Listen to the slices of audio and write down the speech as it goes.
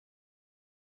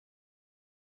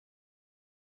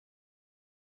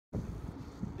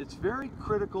It's very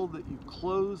critical that you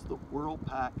close the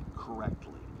Whirl-Pak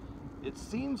correctly. It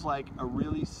seems like a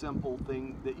really simple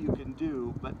thing that you can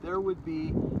do, but there would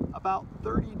be about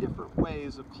 30 different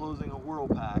ways of closing a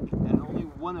Whirl-Pak, and only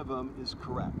one of them is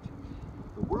correct.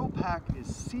 The Whirl-Pak is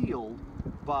sealed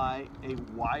by a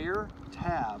wire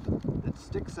tab that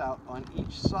sticks out on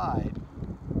each side,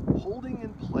 holding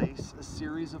in place a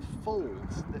series of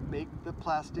folds that make the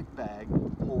plastic bag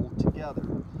hold together.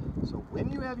 So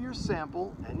when you have your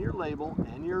sample and your label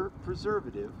and your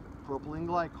preservative, propylene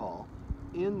glycol,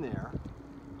 in there,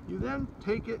 you then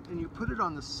take it and you put it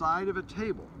on the side of a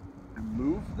table.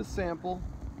 Move the sample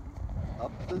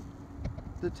up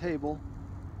the table,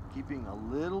 keeping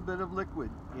a little bit of liquid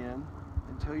in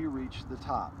until you reach the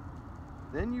top.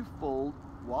 Then you fold,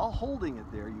 while holding it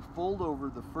there, you fold over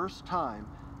the first time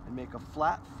and make a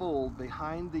flat fold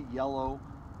behind the yellow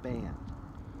band.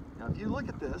 Now if you look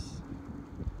at this,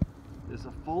 there's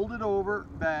a folded over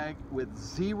bag with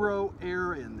 0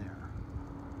 air in there.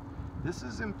 This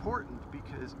is important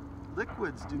because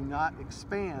liquids do not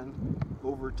expand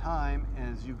over time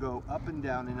as you go up and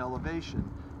down in elevation,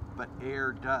 but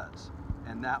air does,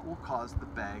 and that will cause the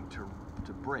bag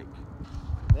to break.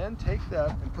 Then take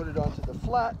that and put it onto the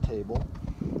flat table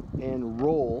and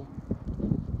roll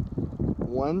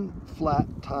one flat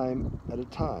time at a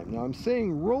time. Now I'm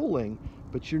saying rolling,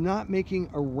 but you're not making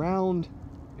a round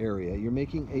area, you're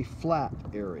making a flat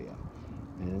area.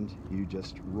 And you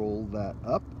just roll that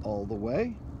up all the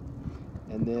way,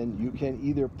 and then you can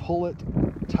either pull it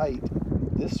tight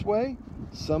this way.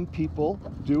 Some people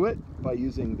do it by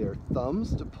using their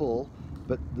thumbs to pull,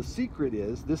 but the secret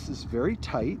is this is very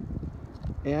tight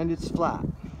and it's flat.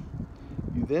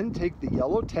 You then take the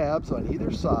yellow tabs on either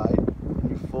side and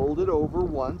you fold it over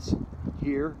once,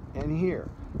 here and here.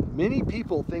 Many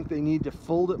people think they need to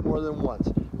fold it more than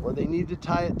once, or they need to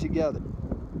tie it together.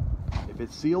 If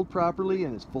it's sealed properly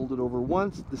and it's folded over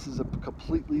once, this is a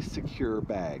completely secure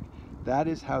bag. That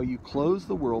is how you close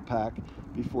the Whirl-Pak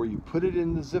before you put it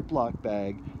in the Ziploc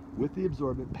bag with the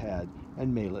absorbent pad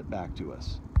and mail it back to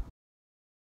us.